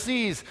Ezekiel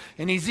sees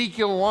in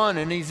Ezekiel 1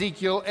 and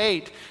Ezekiel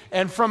 8.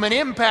 And from an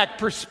impact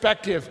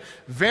perspective,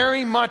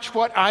 very much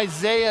what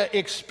Isaiah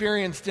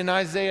experienced in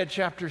Isaiah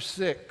chapter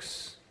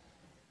 6.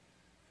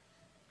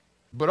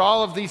 But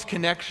all of these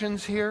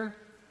connections here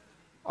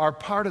are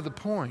part of the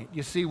point.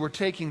 You see, we're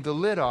taking the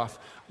lid off.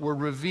 We're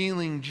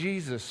revealing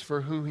Jesus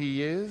for who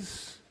he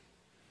is.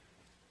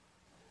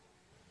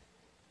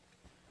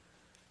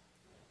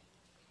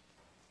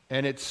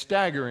 And it's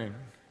staggering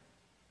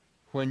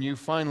when you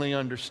finally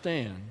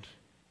understand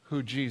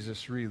who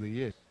Jesus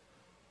really is.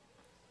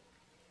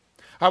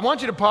 I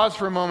want you to pause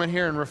for a moment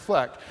here and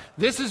reflect.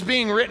 This is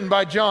being written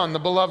by John, the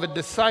beloved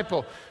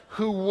disciple,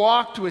 who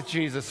walked with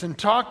Jesus and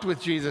talked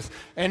with Jesus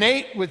and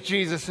ate with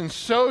Jesus and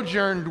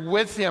sojourned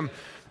with him.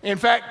 In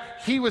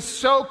fact, he was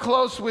so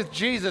close with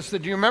Jesus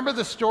that, do you remember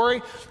the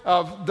story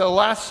of the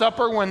Last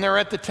Supper when they're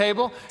at the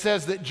table? It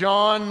says that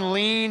John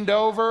leaned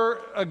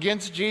over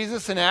against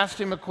Jesus and asked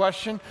him a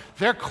question.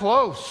 They're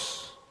close.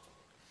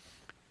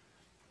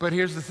 But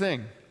here's the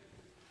thing.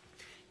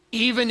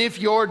 Even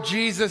if you're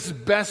Jesus'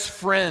 best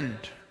friend,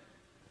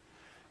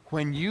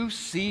 when you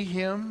see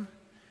him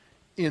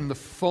in the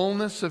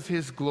fullness of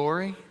his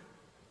glory,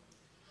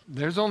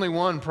 there's only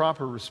one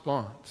proper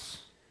response.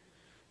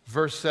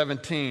 Verse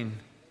 17,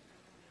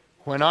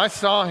 when I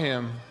saw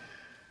him,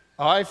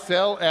 I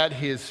fell at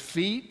his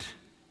feet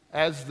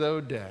as though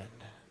dead.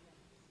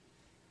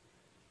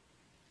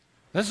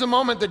 This is a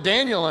moment that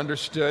Daniel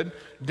understood.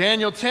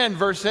 Daniel 10,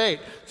 verse 8.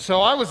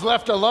 So I was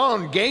left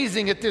alone,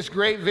 gazing at this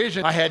great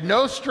vision. I had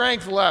no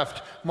strength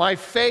left. My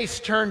face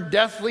turned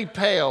deathly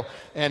pale,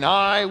 and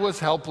I was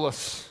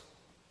helpless.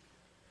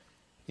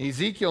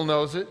 Ezekiel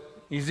knows it.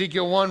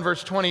 Ezekiel 1,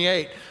 verse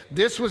 28.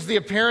 This was the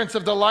appearance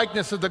of the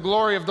likeness of the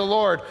glory of the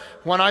Lord.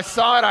 When I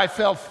saw it, I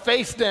fell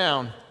face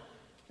down,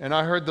 and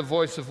I heard the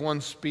voice of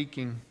one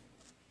speaking.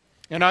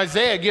 And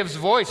Isaiah gives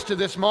voice to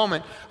this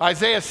moment.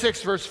 Isaiah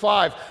 6, verse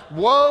 5.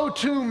 Woe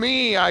to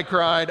me, I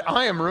cried,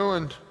 I am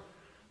ruined,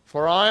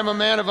 for I am a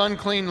man of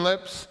unclean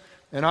lips,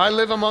 and I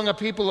live among a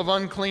people of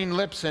unclean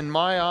lips, and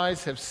my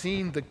eyes have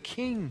seen the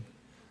King,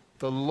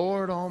 the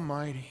Lord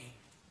Almighty.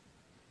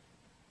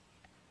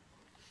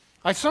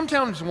 I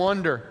sometimes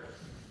wonder,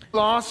 we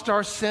lost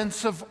our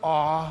sense of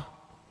awe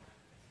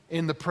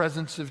in the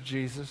presence of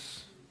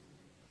Jesus?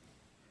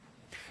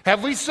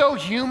 Have we so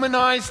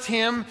humanized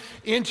him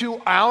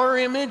into our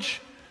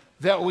image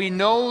that we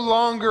no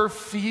longer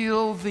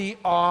feel the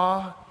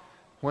awe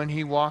when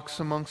he walks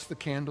amongst the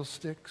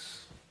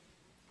candlesticks?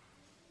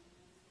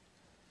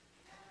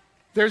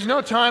 There's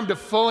no time to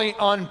fully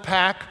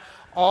unpack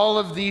all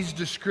of these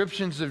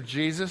descriptions of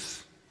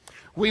Jesus.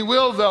 We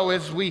will, though,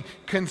 as we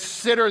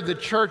consider the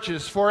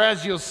churches, for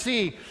as you'll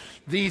see,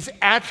 these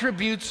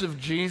attributes of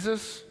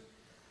Jesus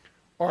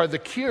are the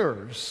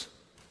cures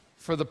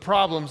for the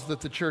problems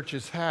that the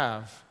churches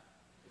have.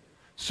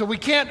 So we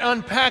can't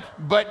unpack,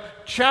 but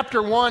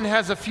chapter 1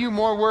 has a few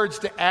more words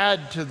to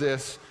add to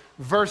this.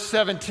 Verse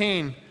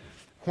 17,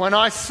 when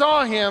I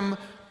saw him,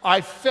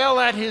 I fell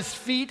at his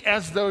feet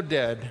as though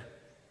dead.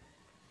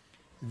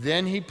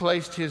 Then he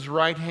placed his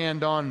right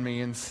hand on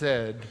me and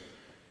said,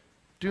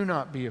 do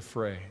not be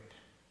afraid.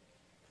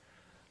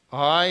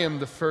 I am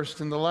the first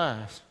and the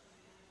last.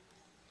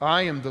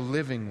 I am the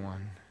living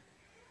one.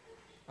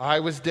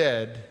 I was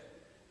dead,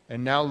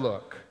 and now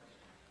look,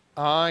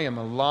 I am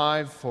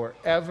alive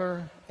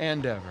forever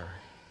and ever,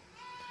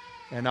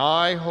 and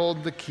I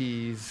hold the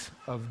keys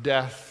of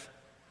death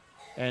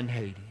and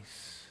Hades.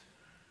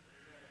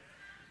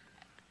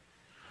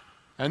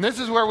 And this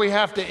is where we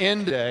have to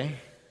end today.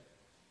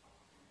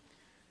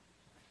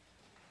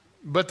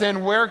 But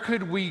then where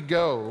could we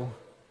go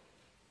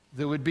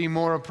that would be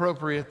more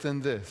appropriate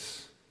than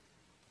this?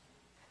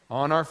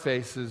 On our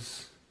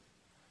faces,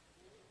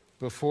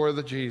 before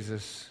the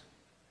Jesus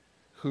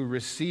who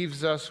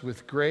receives us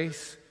with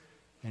grace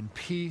and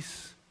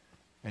peace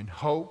and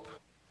hope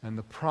and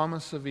the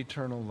promise of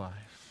eternal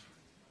life.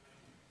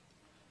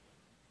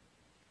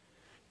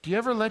 Do you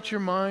ever let your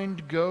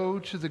mind go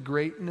to the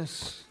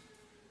greatness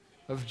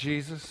of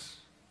Jesus?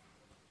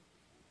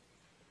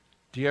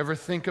 Do you ever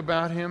think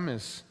about him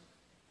as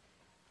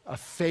a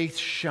face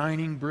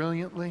shining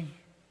brilliantly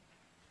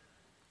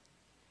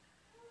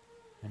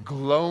and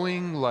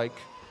glowing like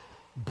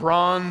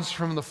bronze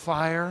from the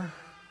fire,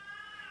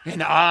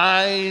 and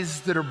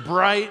eyes that are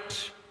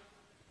bright?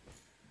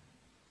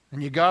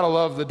 And you gotta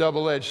love the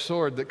double-edged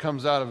sword that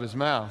comes out of his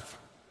mouth.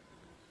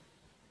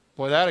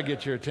 Boy, that'd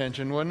get your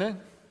attention, wouldn't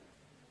it?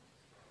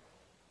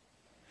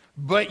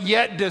 But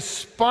yet,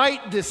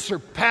 despite this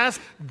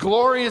surpassed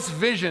glorious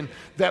vision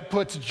that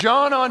puts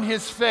John on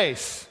his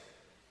face,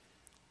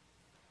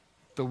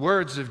 the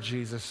words of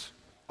Jesus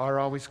are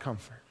always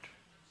comfort.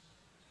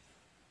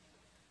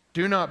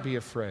 Do not be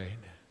afraid.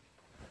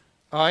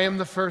 I am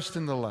the first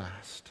and the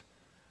last.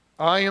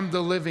 I am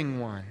the living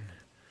one.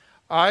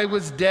 I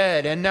was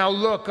dead, and now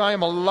look, I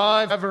am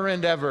alive ever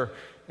and ever,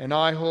 and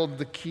I hold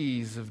the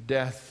keys of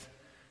death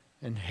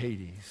and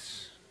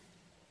Hades.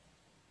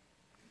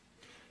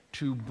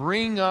 To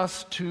bring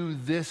us to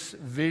this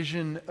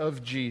vision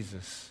of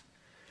Jesus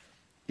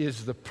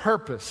is the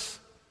purpose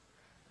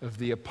of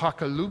the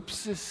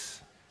Apocalypsis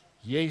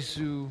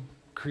Jesu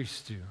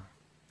Christu,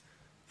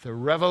 the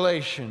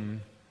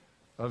revelation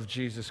of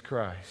Jesus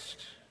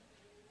Christ.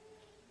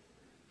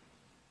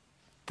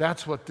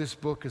 That's what this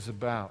book is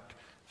about,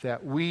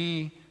 that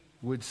we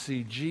would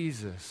see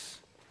Jesus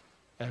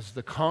as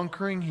the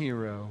conquering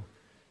hero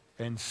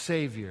and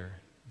Savior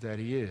that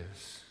he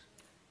is.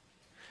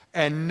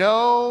 And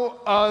no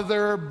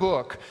other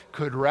book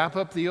could wrap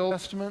up the Old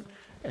Testament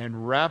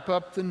and wrap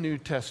up the New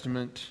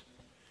Testament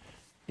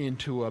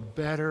into a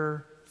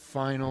better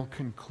final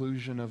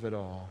conclusion of it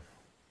all.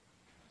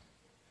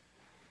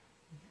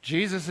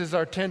 Jesus is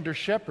our tender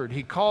shepherd.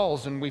 He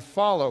calls and we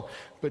follow,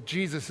 but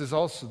Jesus is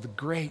also the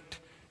great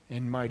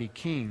and mighty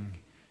King.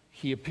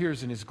 He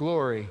appears in his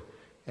glory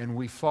and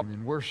we follow him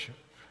in worship.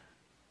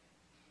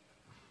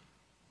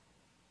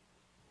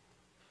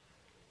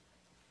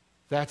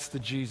 That's the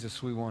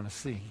Jesus we want to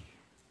see.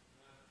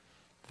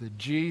 The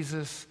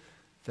Jesus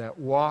that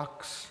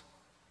walks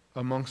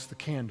amongst the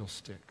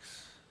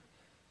candlesticks.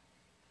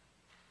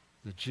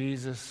 The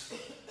Jesus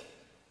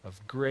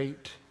of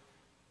great.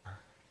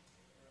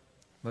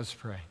 Let's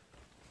pray.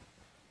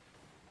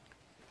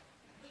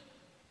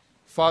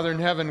 Father in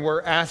heaven,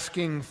 we're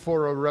asking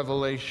for a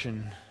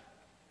revelation,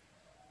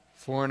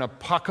 for an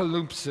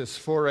apocalypsis,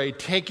 for a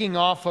taking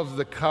off of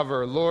the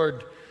cover.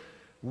 Lord,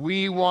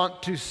 we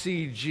want to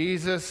see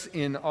Jesus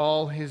in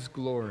all his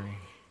glory.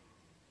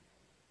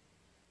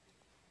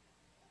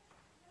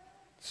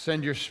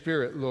 Send your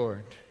Spirit,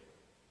 Lord.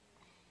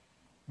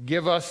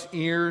 Give us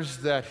ears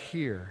that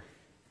hear.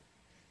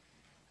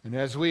 And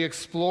as we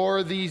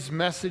explore these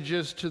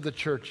messages to the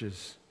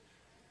churches,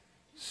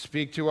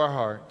 speak to our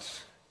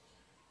hearts.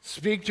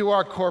 Speak to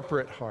our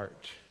corporate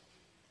heart.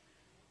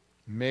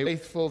 May we be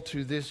faithful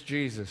to this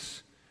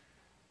Jesus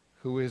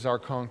who is our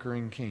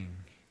conquering King.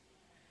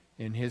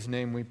 In his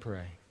name we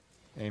pray.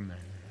 Amen.